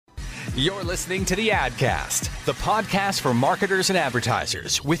You're listening to the AdCast, the podcast for marketers and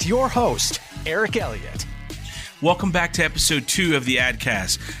advertisers, with your host, Eric Elliott. Welcome back to episode 2 of the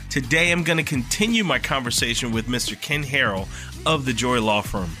AdCast. Today I'm going to continue my conversation with Mr. Ken Harrell of the Joy Law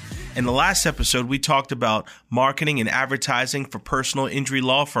Firm. In the last episode, we talked about marketing and advertising for personal injury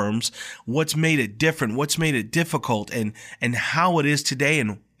law firms, what's made it different, what's made it difficult, and how it is today,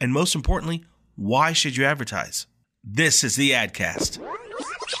 and most importantly, why should you advertise? This is the AdCast.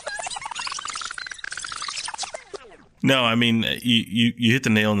 No, I mean, you hit the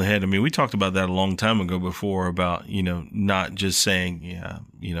nail on the head. I mean, we talked about that a long time ago before about, not just saying,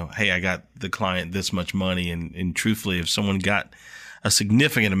 hey, I got the client this much money. And truthfully, if someone got a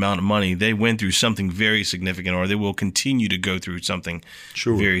significant amount of money, they went through something very significant, or they will continue to go through something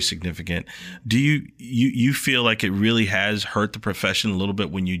very significant. Do you feel like it really has hurt the profession a little bit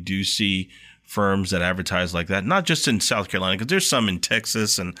when you do see firms that advertise like that? Not just in South Carolina, because there's some in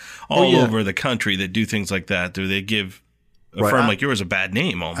Texas and all over the country that do things like that. Do they give a firm like yours a bad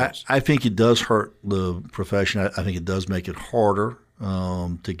name almost? I think it does hurt the profession. I think it does make it harder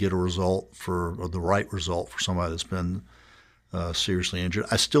to get a result or the right result for somebody that's been seriously injured.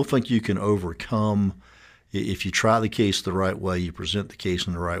 I still think you can overcome, if you try the case the right way, you present the case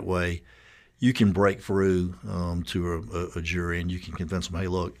in the right way, you can break through to a jury and you can convince them, hey,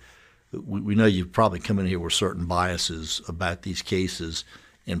 look, we know you've probably come in here with certain biases about these cases,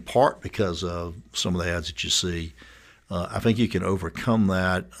 in part because of some of the ads that you see. I think you can overcome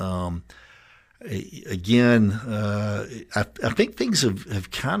that. I think things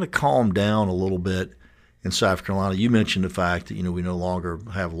have kind of calmed down a little bit in South Carolina. You mentioned the fact that we no longer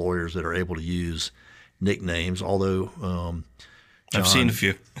have lawyers that are able to use nicknames, although I've seen a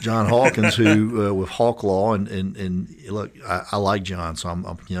few. John Hawkins, who with Hawk Law, and look, I like John, so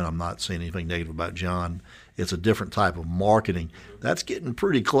I'm not saying anything negative about John. It's a different type of marketing. That's getting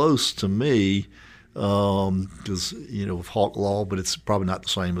pretty close to me, because with Hawk Law, but it's probably not the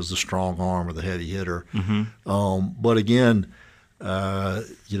same as the strong arm or the heavy hitter. Mm-hmm. But again,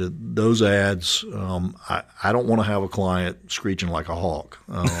 those ads, I don't want to have a client screeching like a hawk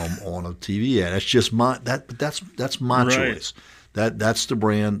on a TV ad. That's just that's my choice. That's the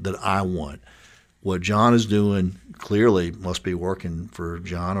brand that I want. What John is doing clearly must be working for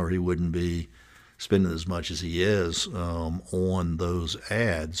John, or he wouldn't be spending as much as he is on those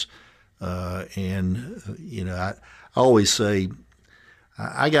ads. I always say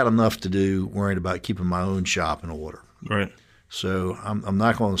I got enough to do worrying about keeping my own shop in order. Right. So I'm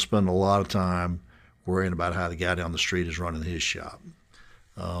not going to spend a lot of time worrying about how the guy down the street is running his shop.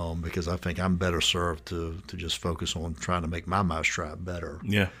 Because I think I'm better served to just focus on trying to make my mousetrap better.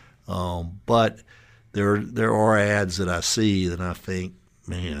 Yeah. But there are ads that I see that I think,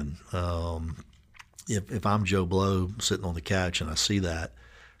 man, if I'm Joe Blow sitting on the couch and I see that,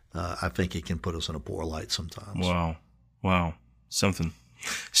 I think it can put us in a poor light sometimes. Wow. Something.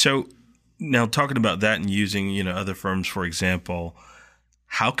 So now talking about that and using other firms, for example,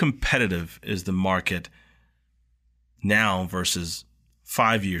 how competitive is the market now versus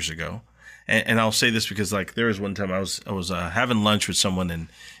 5 years ago? And I'll say this because there was one time I was having lunch with someone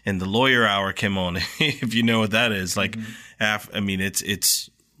and the lawyer hour came on. If you know what that is, it's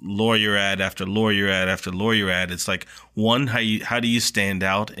lawyer ad after lawyer ad after lawyer ad. It's like, one, how do you stand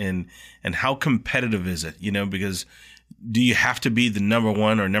out, and how competitive is it? Because do you have to be the number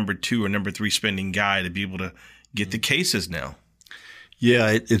 1 or number 2 or number 3 spending guy to be able to get the cases now?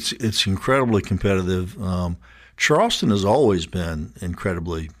 Yeah, it's incredibly competitive. Charleston has always been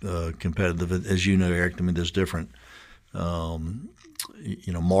incredibly competitive, as you know, Eric. I mean, there's different,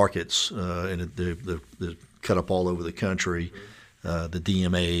 markets, and they're cut up all over the country. The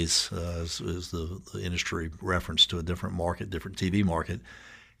DMAs is the industry reference to a different market, different TV market.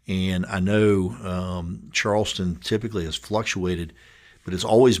 And I know Charleston typically has fluctuated, but it's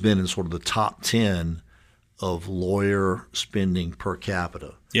always been in sort of the top 10 of lawyer spending per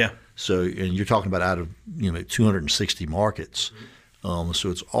capita. Yeah. So, and you're talking about out of 260 markets.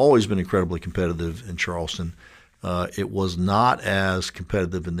 So it's always been incredibly competitive in Charleston. It was not as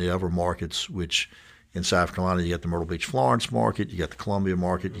competitive in the other markets, which in South Carolina, you got the Myrtle Beach, Florence market, you got the Columbia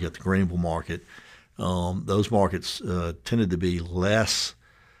market, you got the Greenville market. Those markets tended to be less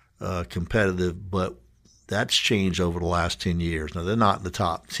competitive, but that's changed over the last 10 years. Now, they're not in the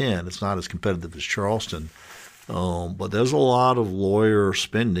top 10. It's not as competitive as Charleston. But there's a lot of lawyer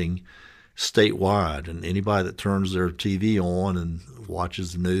spending statewide, and anybody that turns their TV on and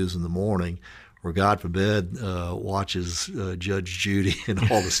watches the news in the morning, or God forbid, watches Judge Judy and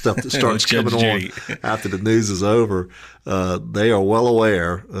all the stuff that starts coming on after the news is over, they are well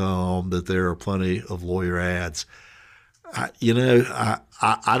aware that there are plenty of lawyer ads. I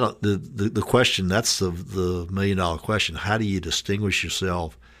don't. The question, that's the $1 million question. How do you distinguish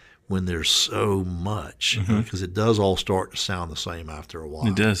yourself when there's so much? Because it does all start to sound the same after a while.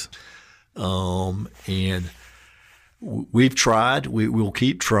 It does. And we've tried. We'll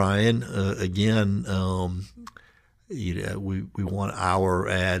keep trying. Again, we want our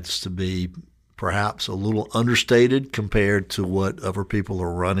ads to be perhaps a little understated compared to what other people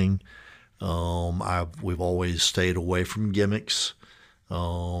are running. We've always stayed away from gimmicks. We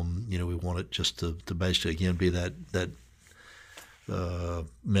want it just to basically, again, be that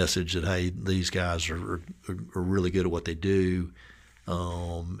message that, hey, these guys are really good at what they do,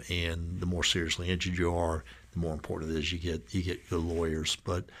 and the more seriously injured you are, the more important it is you get good lawyers.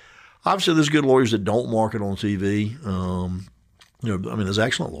 But obviously, there's good lawyers that don't market on TV. There's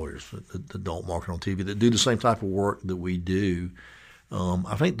excellent lawyers that don't market on TV that do the same type of work that we do.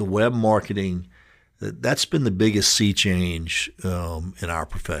 I think the web marketing, that's been the biggest sea change in our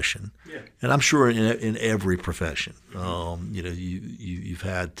profession, and I'm sure in every profession. You've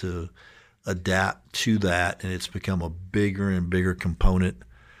had to adapt to that, and it's become a bigger and bigger component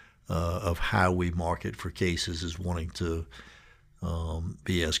of how we market for cases, is wanting to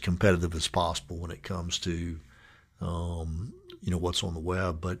be as competitive as possible when it comes to what's on the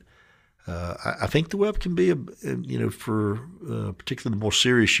web. But I think the web can be for particularly the more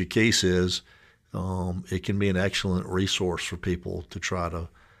serious your case is, it can be an excellent resource for people to try to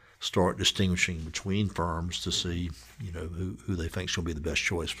start distinguishing between firms to see, who they think is going to be the best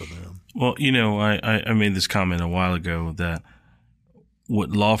choice for them. Well, I made this comment a while ago that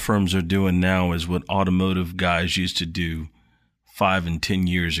what law firms are doing now is what automotive guys used to do 5 and 10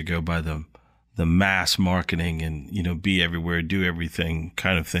 years ago by the mass marketing and, be everywhere, do everything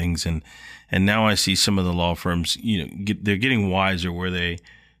kind of things. And now I see some of the law firms, they're getting wiser where they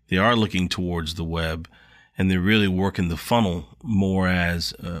are looking towards the web, and they're really working the funnel more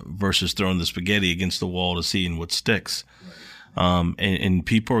as versus throwing the spaghetti against the wall to see what sticks. Right. And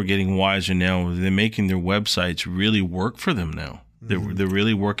people are getting wiser now. They're making their websites really work for them now. They're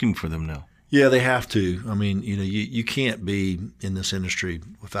really working for them now. Yeah, they have to. I mean, you can't be in this industry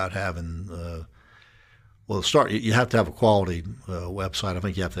without having you have to have a quality website. I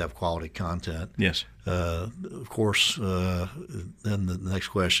think you have to have quality content. Yes. Of course, then the next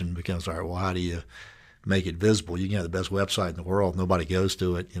question becomes, all right, well, how do you make it visible? You can have the best website in the world. Nobody goes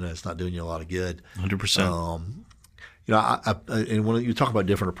to it. It's not doing you a lot of good. 100%. And when you talk about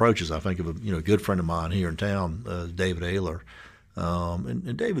different approaches, I think of a good friend of mine here in town, David Ayler.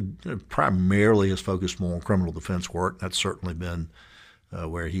 And David primarily has focused more on criminal defense work. That's certainly been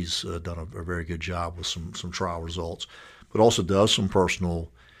where he's done a very good job with some trial results, but also does some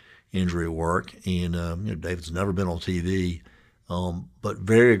personal injury work. And David's never been on TV, but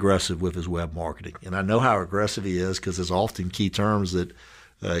very aggressive with his web marketing. And I know how aggressive he is because there's often key terms that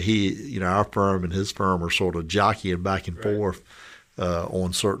our firm and his firm are sort of jockeying back and forth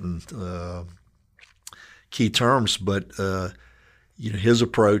on certain key terms. But his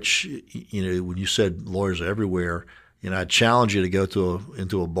approach, when you said lawyers are everywhere, I challenge you to go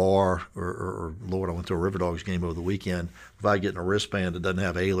into a bar or Lord, I went to a River Dogs game over the weekend without getting a wristband that doesn't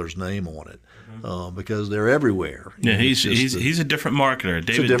have Ayler's name on it, because they're everywhere. Yeah, he's a different marketer.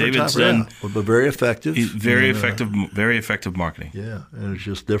 David's done, but very effective. He's very effective marketing. Yeah, and it's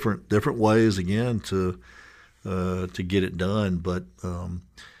just different ways again to get it done. But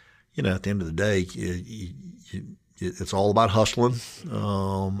at the end of the day, it's all about hustling.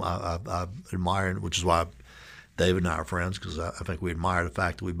 I admire it, which is why David and I are friends, because I think we admire the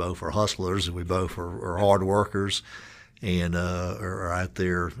fact that we both are hustlers and we both are hard workers and are out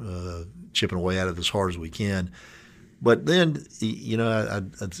there chipping away at it as hard as we can. But then,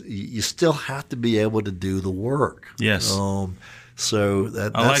 you still have to be able to do the work. Yes. So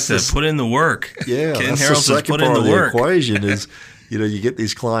that's I like that. Put in the work. Yeah, Ken that's Harrell the says second put part in of the the work. equation is, you get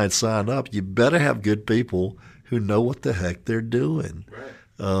these clients signed up. You better have good people who know what the heck they're doing.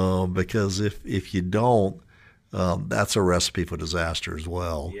 Right. Because if you don't, that's a recipe for disaster as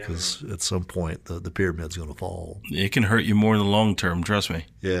well, because at some point the pyramid's going to fall. It can hurt you more in the long term, trust me.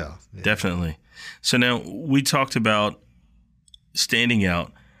 Yeah. Definitely. So now we talked about standing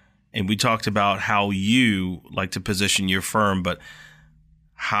out, and we talked about how you like to position your firm, but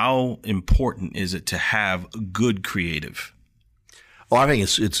how important is it to have good creative? Oh, I think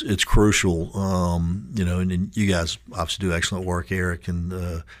it's crucial. And you guys obviously do excellent work, Eric,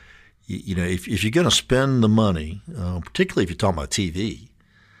 and if you're going to spend the money, particularly if you're talking about TV,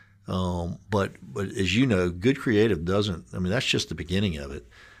 but as you know, good creative doesn't. I mean, that's just the beginning of it.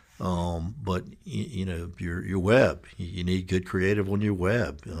 But your web, you need good creative on your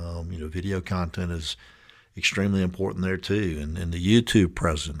web. Video content is extremely important there too, and the YouTube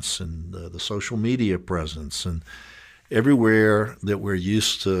presence and the social media presence, and everywhere that we're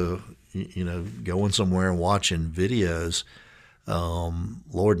used to, going somewhere and watching videos.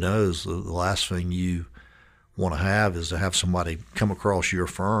 Lord knows the last thing you want to have is to have somebody come across your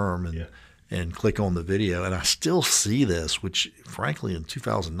firm and click on the video. And I still see this, which frankly in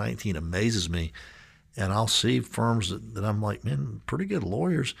 2019 amazes me. And I'll see firms that I'm like, man, pretty good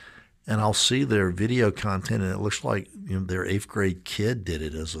lawyers. And I'll see their video content, and it looks like their 8th grade kid did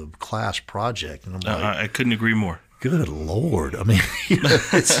it as a class project. And I'm like, I couldn't agree more. Good Lord. I mean,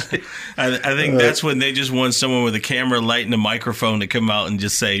 I think that's when they just want someone with a camera, light, and a microphone to come out and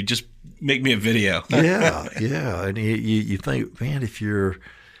just say, just make me a video. Yeah. And you think, man, if you're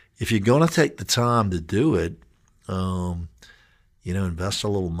going to take the time to do it, invest a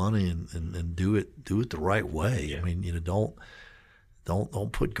little money and do it the right way. Yeah. I mean,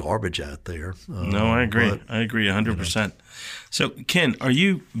 don't put garbage out there. No, I agree. I agree 100%. So, Ken, are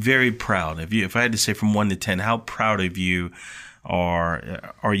you very proud of you? If I had to say from 1 to 10, how proud of you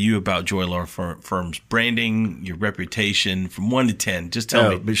are you about Joy Law Firm's branding, your reputation, from 1 to 10? Just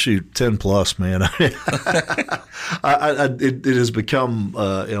tell me. Shoot, 10 plus, man. It has become,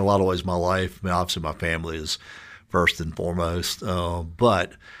 in a lot of ways, my life. I mean, obviously, my family is first and foremost,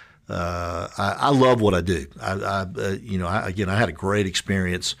 but I love what I do. I had a great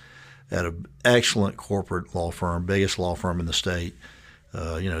experience at an excellent corporate law firm, biggest law firm in the state.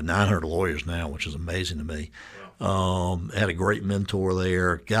 900 lawyers now, which is amazing to me. Had a great mentor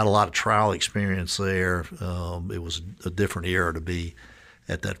there. Got a lot of trial experience there. It was a different era to be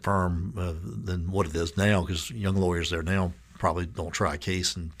at that firm than what it is now, because young lawyers there now probably don't try a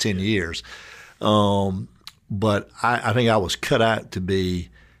case in 10 years. But I think I was cut out to be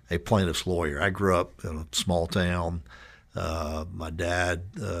a plaintiff's lawyer. I grew up in a small town. My dad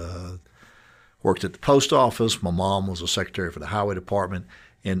worked at the post office. My mom was a secretary for the highway department.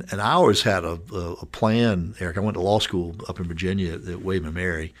 And I always had a plan, Eric. I went to law school up in Virginia at William &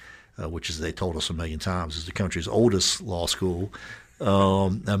 Mary, which, as they told us a million times, is the country's oldest law school.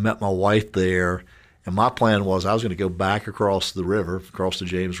 I met my wife there, and my plan was I was going to go back across the river, across the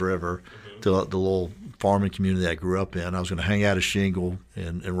James River, to the little farming community I grew up in. I was going to hang out a shingle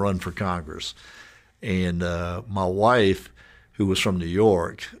and run for Congress. And my wife, who was from New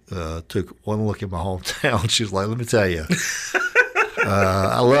York, took one look at my hometown. She was like, let me tell you,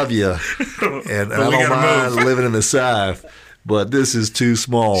 I love you, and I don't mind living in the South, but this is too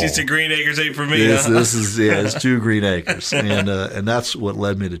small. She's a Green Acres ain't for me. This is it's 2 Green Acres, and that's what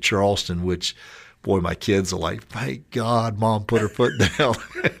led me to Charleston, which, boy, my kids are like, thank God Mom put her foot down.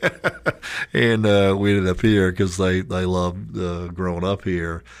 And we ended up here because they loved growing up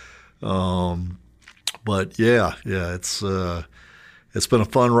here. But yeah, it's been a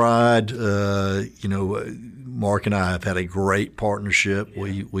fun ride. Mark and I have had a great partnership.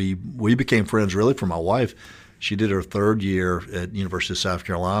 Yeah. We became friends really from my wife. She did her 3rd year at University of South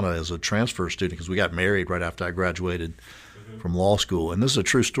Carolina as a transfer student because we got married right after I graduated from law school. And this is a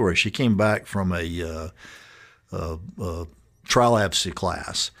true story. She came back from a trial advocacy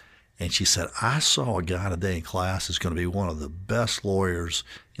class, and she said, I saw a guy today in class who's going to be one of the best lawyers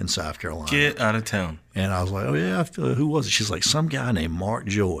in South Carolina. Get out of town. And I was like, oh, yeah, who was it? She's like, some guy named Mark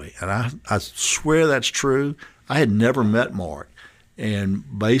Joy. And I swear that's true. I had never met Mark. And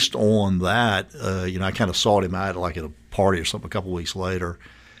based on that, I kind of sought him out like at a party or something a couple of weeks later,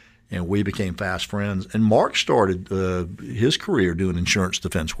 and we became fast friends. And Mark started his career doing insurance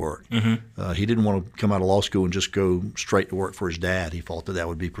defense work. Mm-hmm. He didn't want to come out of law school and just go straight to work for his dad. He thought that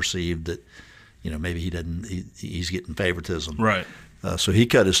would be perceived that, maybe he's getting favoritism. Right. So he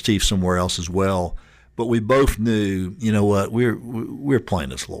cut his teeth somewhere else as well. But we both knew, we're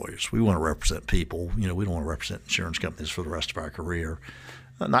plaintiffs lawyers. We want to represent people. We don't want to represent insurance companies for the rest of our career.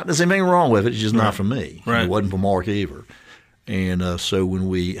 Not there's anything wrong with it. It's just not for me. Right. It wasn't for Mark either. And so when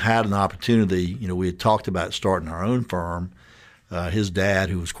we had an opportunity, we had talked about starting our own firm. His dad,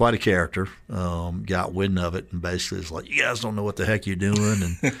 who was quite a character, got wind of it and basically was like, you guys don't know what the heck you're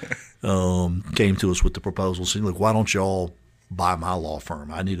doing, and came to us with the proposal saying, look, why don't y'all buy my law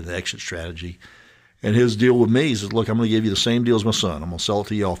firm? I needed an exit strategy. And his deal with me is, look, I'm going to give you the same deal as my son. I'm going to sell it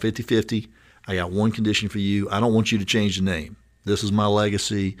to y'all 50-50. I got one condition for you. I don't want you to change the name. This is my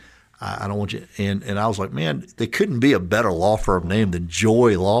legacy. I don't want you. And I was like, man, there couldn't be a better law firm name than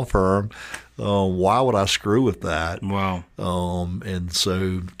Joy Law Firm. Why would I screw with that? Wow. And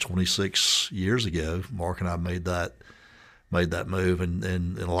so 26 years ago, Mark and I made that move.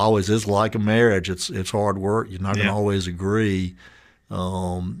 And it always is like a marriage. It's hard work. You're not going to always agree.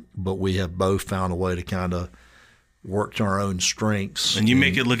 But we have both found a way to kind of work to our own strengths. And you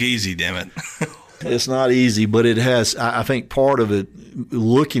make it look easy, damn it. It's not easy, but it has. I think part of it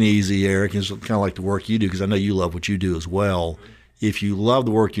looking easy, Eric, is kind of like the work you do, because I know you love what you do as well. If you love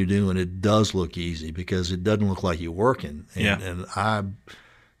the work you're doing, it does look easy because it doesn't look like you're working. And I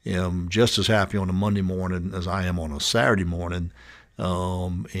am just as happy on a Monday morning as I am on a Saturday morning.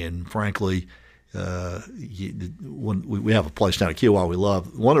 And frankly, when we have a place down at Kiowah we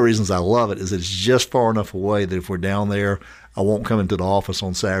love. One of the reasons I love it is that it's just far enough away that if we're down there, I won't come into the office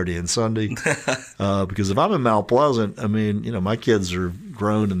on Saturday and Sunday. Because if I'm in Mount Pleasant, I mean, my kids are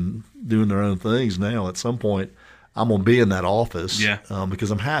grown and doing their own things now. At some point, I'm going to be in that office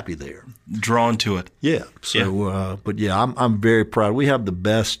because I'm happy there. Drawn to it. Yeah. So, but I'm very proud. We have the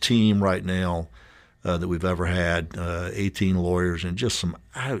best team right now that we've ever had, 18 lawyers and just some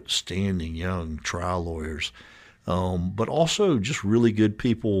outstanding young trial lawyers, but also just really good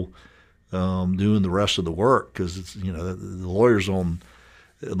people doing the rest of the work, because it's the lawyers on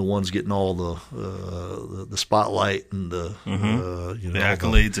the ones getting all the spotlight and the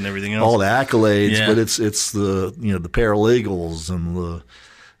accolades and everything else. All the accolades, but it's the the paralegals and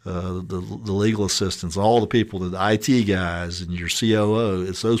the legal assistants, all the people, the IT guys and your COO.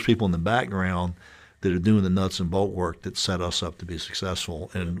 It's those people in the background that are doing the nuts and bolt work that set us up to be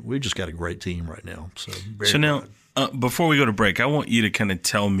successful. And we've just got a great team right now. So now, before we go to break, I want you to kind of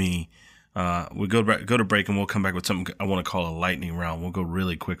tell me, we go to break and we'll come back with something I want to call a lightning round. We'll go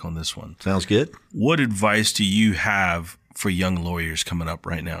really quick on this one. Sounds good. What advice do you have for young lawyers coming up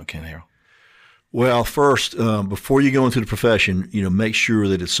right now, Ken Harrell? Well, first, before you go into the profession, make sure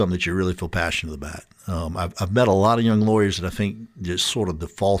that it's something that you really feel passionate about. I've met a lot of young lawyers that I think just sort of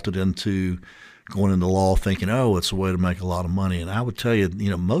defaulted into going into law thinking, oh, it's a way to make a lot of money. And I would tell you,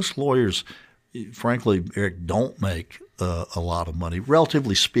 most lawyers, frankly, Eric, don't make a lot of money,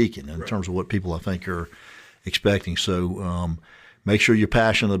 relatively speaking, in terms of what people I think are expecting. So make sure you're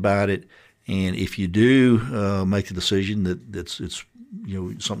passionate about it. And if you do make the decision that it's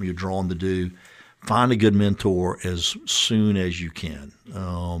something you're drawn to do, find a good mentor as soon as you can.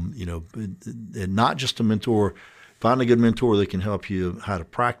 And not just a mentor. Find a good mentor that can help you how to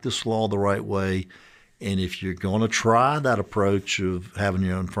practice law the right way. And if you're going to try that approach of having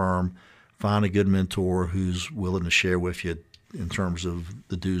your own firm, find a good mentor who's willing to share with you in terms of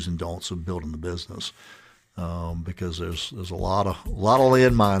the do's and don'ts of building the business. Because there's a lot of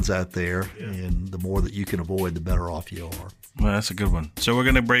landmines out there, and the more that you can avoid, the better off you are. Well, that's a good one. So we're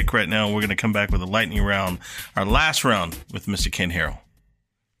going to break right now. We're going to come back with a lightning round, our last round with Mr. Ken Harrell.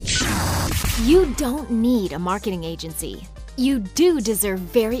 You don't need a marketing agency. You do deserve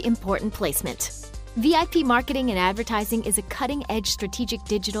very important placement. VIP Marketing and Advertising is a cutting-edge strategic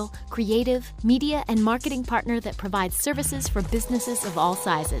digital, creative, media, and marketing partner that provides services for businesses of all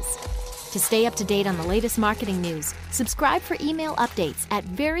sizes. To stay up to date on the latest marketing news, subscribe for email updates at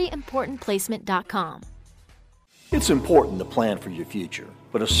veryimportantplacement.com. It's important to plan for your future,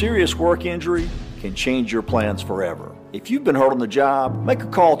 but a serious work injury can change your plans forever. If you've been hurt on the job, make a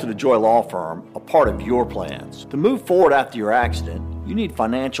call to the Joy Law Firm, a part of your plans. To move forward after your accident, you need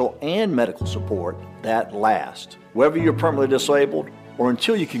financial and medical support that lasts. Whether you're permanently disabled or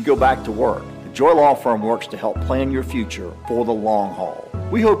until you can go back to work, the Joy Law Firm works to help plan your future for the long haul.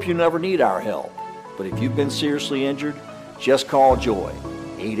 We hope you never need our help, but if you've been seriously injured, just call Joy,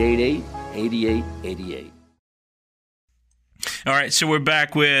 888-8888. All right, so we're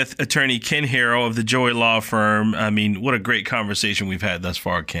back with attorney Ken Harrell of the Joy Law Firm. I mean, what a great conversation we've had thus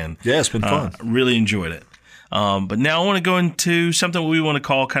far, Ken. Yeah, it's been fun. Really enjoyed it. But now I want to go into something we want to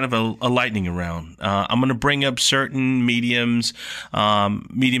call kind of a lightning round. I'm going to bring up certain mediums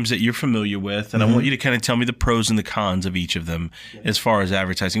that you're familiar with, and I want you to kind of tell me the pros and the cons of each of them as far as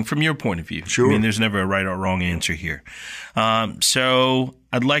advertising from your point of view. Sure. I mean, there's never a right or wrong answer here. So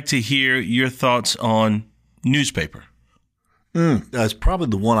I'd like to hear your thoughts on newspaper. That's probably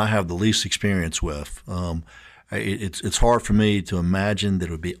the one I have the least experience with. It's hard for me to imagine that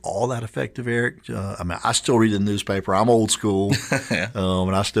it would be all that effective, Eric. I mean, I still read the newspaper. I'm old school,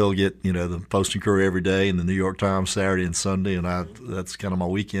 and I still get the Post and Courier every day and the New York Times Saturday and Sunday, and that's kind of my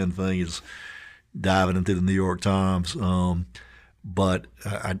weekend thing is diving into the New York Times. But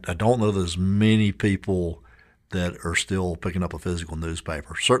I don't know there's many people that are still picking up a physical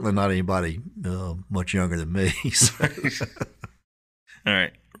newspaper. Certainly not anybody much younger than me. So. All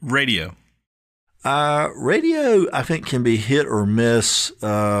right. Radio. Radio, I think, can be hit or miss.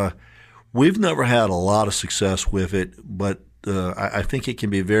 We've never had a lot of success with it, but I think it can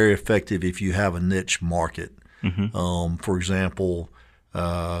be very effective if you have a niche market. For example,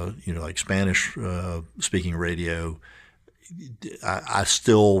 like Spanish speaking radio, I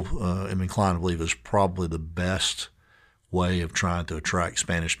still am inclined to believe is probably the best way of trying to attract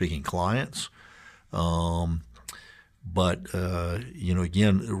Spanish speaking clients. But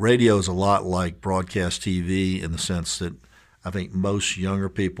again, radio is a lot like broadcast TV in the sense that I think most younger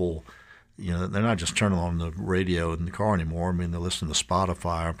people, they're not just turning on the radio in the car anymore. I mean, they listen to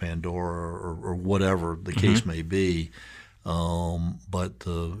Spotify or Pandora or whatever the case may be. But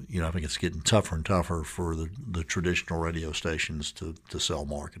I think it's getting tougher and tougher for the traditional radio stations to sell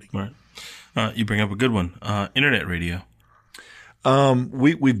marketing. Right. You bring up a good one. Internet radio.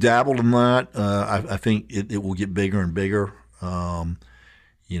 We've dabbled in that. I think it will get bigger and bigger. I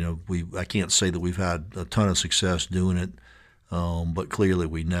can't say that we've had a ton of success doing it, but clearly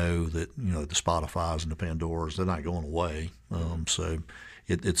we know that the Spotifys and the Pandoras, they're not going away. So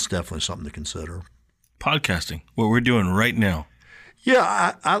it's definitely something to consider. Podcasting, what we're doing right now.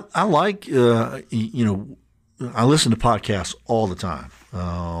 Yeah, I like I listen to podcasts all the time.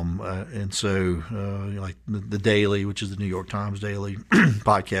 And so like the Daily, which is the New York Times Daily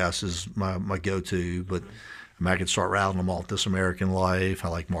podcast, is my go-to. But I can start rattling them off. This American Life. I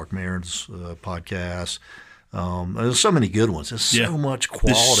like Mark Maron's podcast. There's so many good ones. There's so much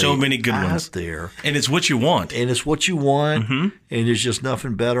quality. There's so many good out ones there, and it's what you want. And there's just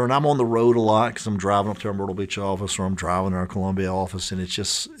nothing better. And I'm on the road a lot because I'm driving up to our Myrtle Beach office or I'm driving to our Columbia office, and it's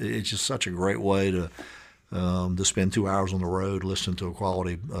just such a great way to spend 2 hours on the road listening to a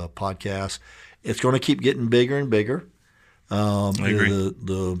quality podcast. It's going to keep getting bigger and bigger. I agree.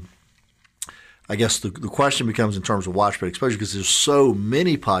 I guess the question becomes in terms of watch rate exposure, because there's so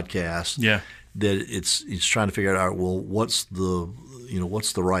many podcasts that it's trying to figure out, well, what's the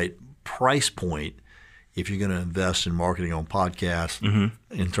right price point if you're going to invest in marketing on podcasts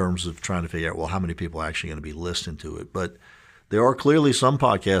in terms of trying to figure out, well, how many people are actually going to be listening to it. But there are clearly some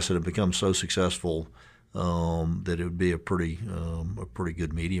podcasts that have become so successful that it would be a pretty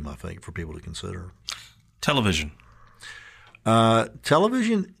good medium, I think, for people to consider. Television.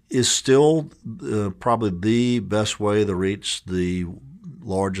 Television is still probably the best way to reach the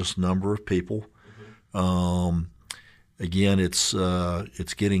largest number of people. Again, it's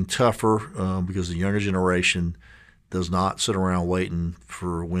getting tougher because the younger generation does not sit around waiting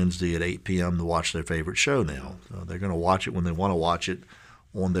for Wednesday at 8 p.m. to watch their favorite show now. They're going to watch it when they want to watch it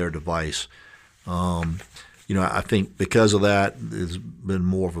on their device. I think because of that, there's been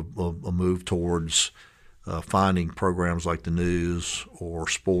more of a move towards finding programs like the news or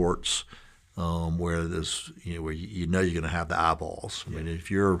sports where there's where you're going to have the eyeballs. I mean, if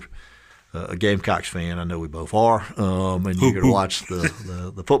you're a Gamecocks fan, I know we both are, and you're going to watch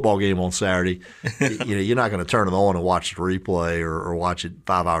the football game on Saturday, you're not going to turn it on and watch the replay or watch it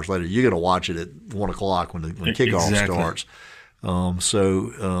 5 hours later. You're going to watch it at 1 o'clock when kickoff starts.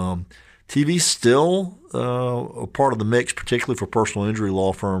 TV's still a part of the mix, particularly for personal injury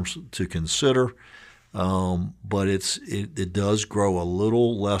law firms to consider, but it does grow a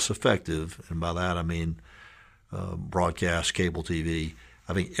little less effective, and by that I mean broadcast, cable TV.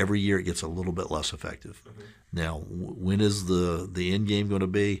 I think every year it gets a little bit less effective. Now, when is the end game going to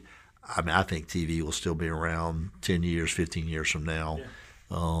be? I mean, I think TV will still be around 10 years, 15 years from now,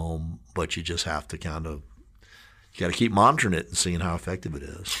 but you just have to you got to keep monitoring it and seeing how effective it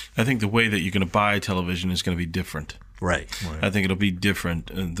is. I think the way that you're going to buy television is going to be different. Right. I think it'll be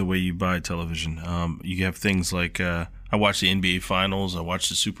different the way you buy television. You have things like I watched the NBA Finals, I watched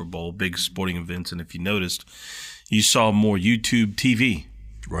the Super Bowl, big sporting events, and if you noticed, you saw more YouTube TV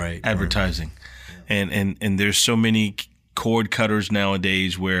advertising. Right. And there's so many cord cutters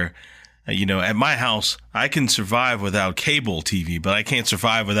nowadays where at my house, I can survive without cable TV, but I can't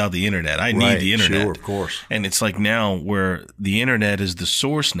survive without the internet. I need the internet. Sure, of course. And it's like now where the internet is the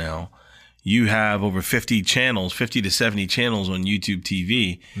source now, you have over 50 to 70 channels on YouTube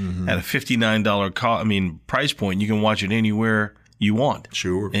TV at a $59 price point. You can watch it anywhere you want.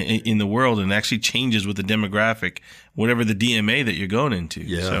 Sure. In the world, and it actually changes with the demographic, whatever the DMA that you're going into.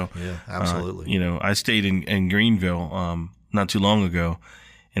 Yeah, absolutely. I stayed in Greenville not too long ago.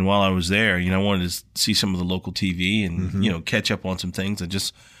 And while I was there, I wanted to see some of the local TV and, catch up on some things. I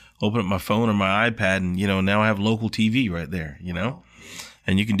just open up my phone or my iPad and, now I have local TV right there,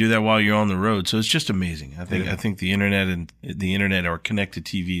 and you can do that while you're on the road. So it's just amazing. I think the internet or connected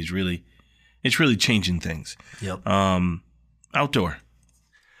TV is really changing things. Yep. Outdoor.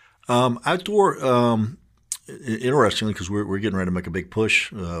 Interestingly, because we're getting ready to make a big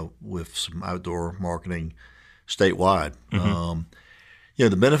push with some outdoor marketing statewide.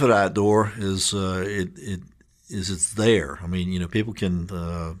 The benefit of outdoor is it's there. I mean, people can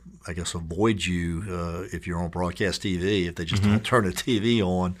avoid you if you're on broadcast TV if they just don't turn the TV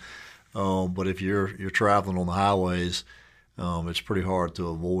on. But if you're traveling on the highways, it's pretty hard to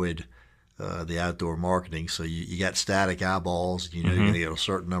avoid the outdoor marketing. So you got static eyeballs. You're going to get a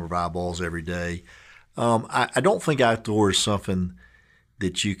certain number of eyeballs every day. I don't think outdoor is something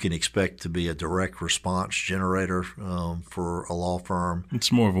that you can expect to be a direct response generator for a law firm.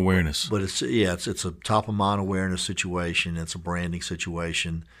 It's more of awareness. But it's a top of mind awareness situation. It's a branding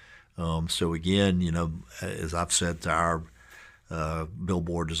situation. So again, as I've said to our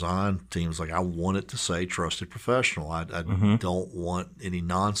billboard design teams, like I want it to say trusted professional. I don't want any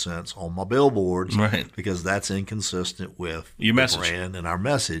nonsense on my billboards, right, because that's inconsistent with your the message, brand and our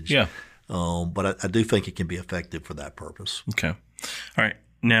message. Yeah. But I do think it can be effective for that purpose. Okay. All right.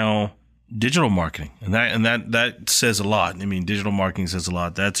 Now, digital marketing, and that says a lot. I mean, digital marketing says a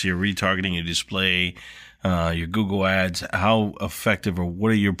lot. That's your retargeting, your display, your Google ads. How effective, or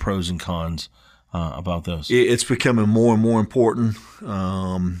what are your pros and cons about those? It's becoming more and more important.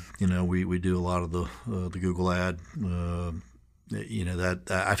 We do a lot of the Google ad. That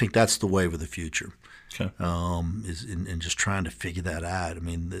I think that's the wave of the future. Okay. Is in just trying to figure that out. I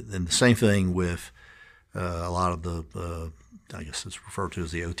mean, and the same thing with a lot of the I guess it's referred to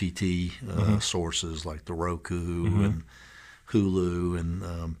as the OTT sources like the Roku and Hulu,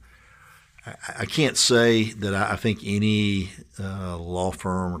 and I can't say that I think any law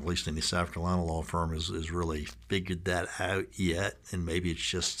firm, or at least any South Carolina law firm, has really figured that out yet, and maybe it's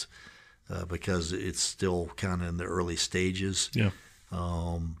just because it's still kind of in the early stages. Yeah.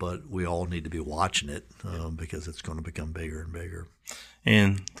 But we all need to be watching it because it's going to become bigger and bigger.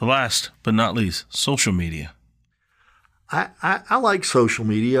 And the last but not least, social media. I like social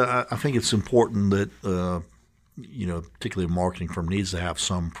media. I think it's important that, particularly a marketing firm needs to have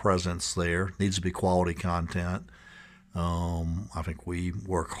some presence there. It needs to be quality content. I think we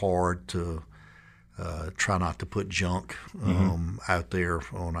work hard to try not to put junk out there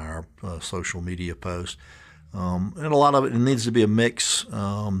on our social media posts. And a lot of it needs to be a mix.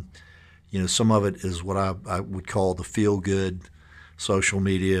 Some of it is what I would call the feel-good social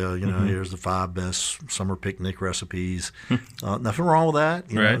media. Here's the 5 best summer picnic recipes. Nothing wrong with that.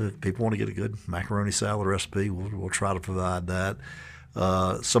 Right. If people want to get a good macaroni salad recipe, we'll try to provide that.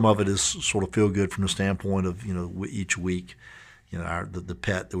 Some of it is sort of feel-good from the standpoint of, each week, the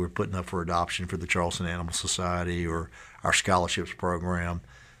pet that we're putting up for adoption for the Charleston Animal Society or our scholarships program,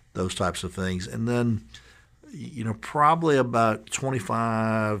 those types of things. And then probably about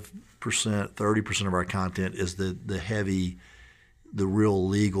 25%, 30% of our content is the real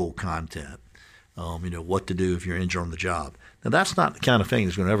legal content. What to do if you're injured on the job. Now, that's not the kind of thing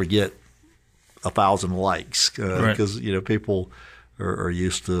that's going to ever get 1,000 likes because, people are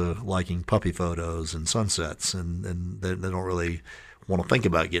used to liking puppy photos and sunsets, and they don't really want to think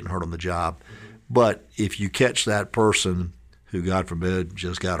about getting hurt on the job. But if you catch that person who, God forbid,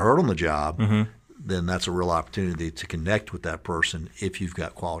 just got hurt on the job, then that's a real opportunity to connect with that person if you've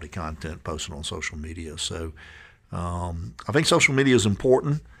got quality content posted on social media. So I think social media is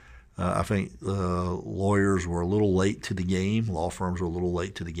important. I think lawyers were a little late to the game. Law firms were a little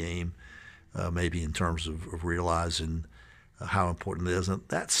late to the game, maybe in terms of realizing how important it is. And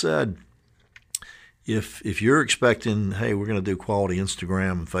that said, if you're expecting, hey, we're going to do quality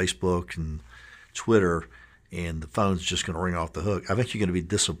Instagram and Facebook and Twitter, and the phone's just going to ring off the hook, I think you're going to be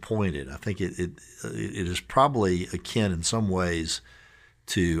disappointed. I think it is probably akin in some ways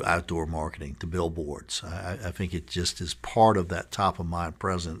to outdoor marketing, to billboards. I think it just is part of that top of mind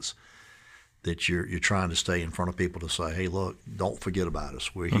presence that you're trying to stay in front of people to say, hey, look, don't forget about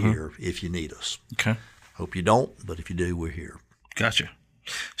us. We're here if you need us. Okay. Hope you don't, but if you do, we're here. Gotcha.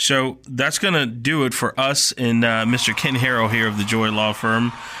 So that's going to do it for us and Mr. Ken Harrell here of the Joy Law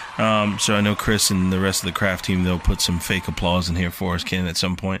Firm. So I know Chris and the rest of the craft team, they'll put some fake applause in here for us, Ken, at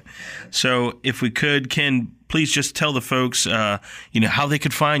some point. So if we could, Ken, please just tell the folks, how they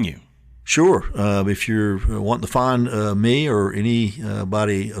could find you. Sure. If you're wanting to find me or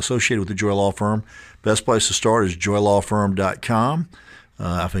anybody associated with the Joy Law Firm, best place to start is joylawfirm.com.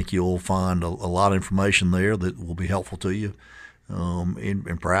 I think you'll find a lot of information there that will be helpful to you.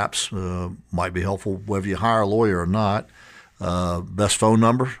 And perhaps might be helpful whether you hire a lawyer or not. Best phone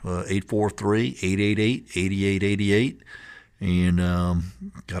number, 843-888-8888. And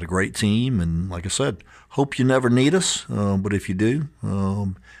got a great team. And like I said, hope you never need us. But if you do,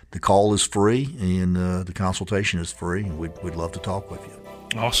 the call is free and the consultation is free. And we'd love to talk with you.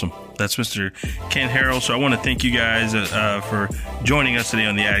 Awesome. That's Mr. Ken Harrell. So I want to thank you guys for joining us today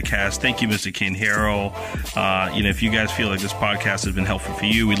on the AdCast. Thank you, Mr. Ken Harrell. If you guys feel like this podcast has been helpful for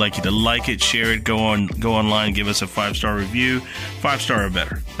you, we'd like you to like it, share it, go online, give us a 5-star review, 5-star or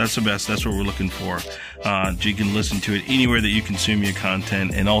better. That's the best. That's what we're looking for. You can listen to it anywhere that you consume your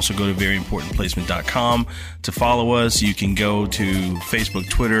content, and also go to veryimportantplacement.com to follow us. You can go to Facebook,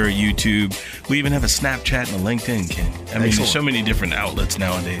 Twitter, YouTube. We even have a Snapchat and a LinkedIn, Ken. I mean, there's so many different outlets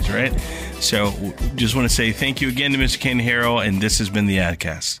nowadays, right? So just want to say thank you again to Mr. Ken Harrell, and this has been the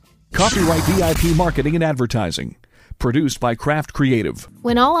AdCast. Copyright VIP Marketing and Advertising. Produced by Craft Creative.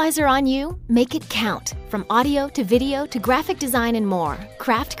 When all eyes are on you, make it count. From audio to video to graphic design and more,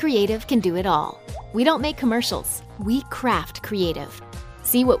 Craft Creative can do it all. We don't make commercials. We craft creative.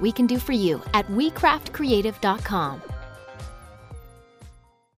 See what we can do for you at wecraftcreative.com.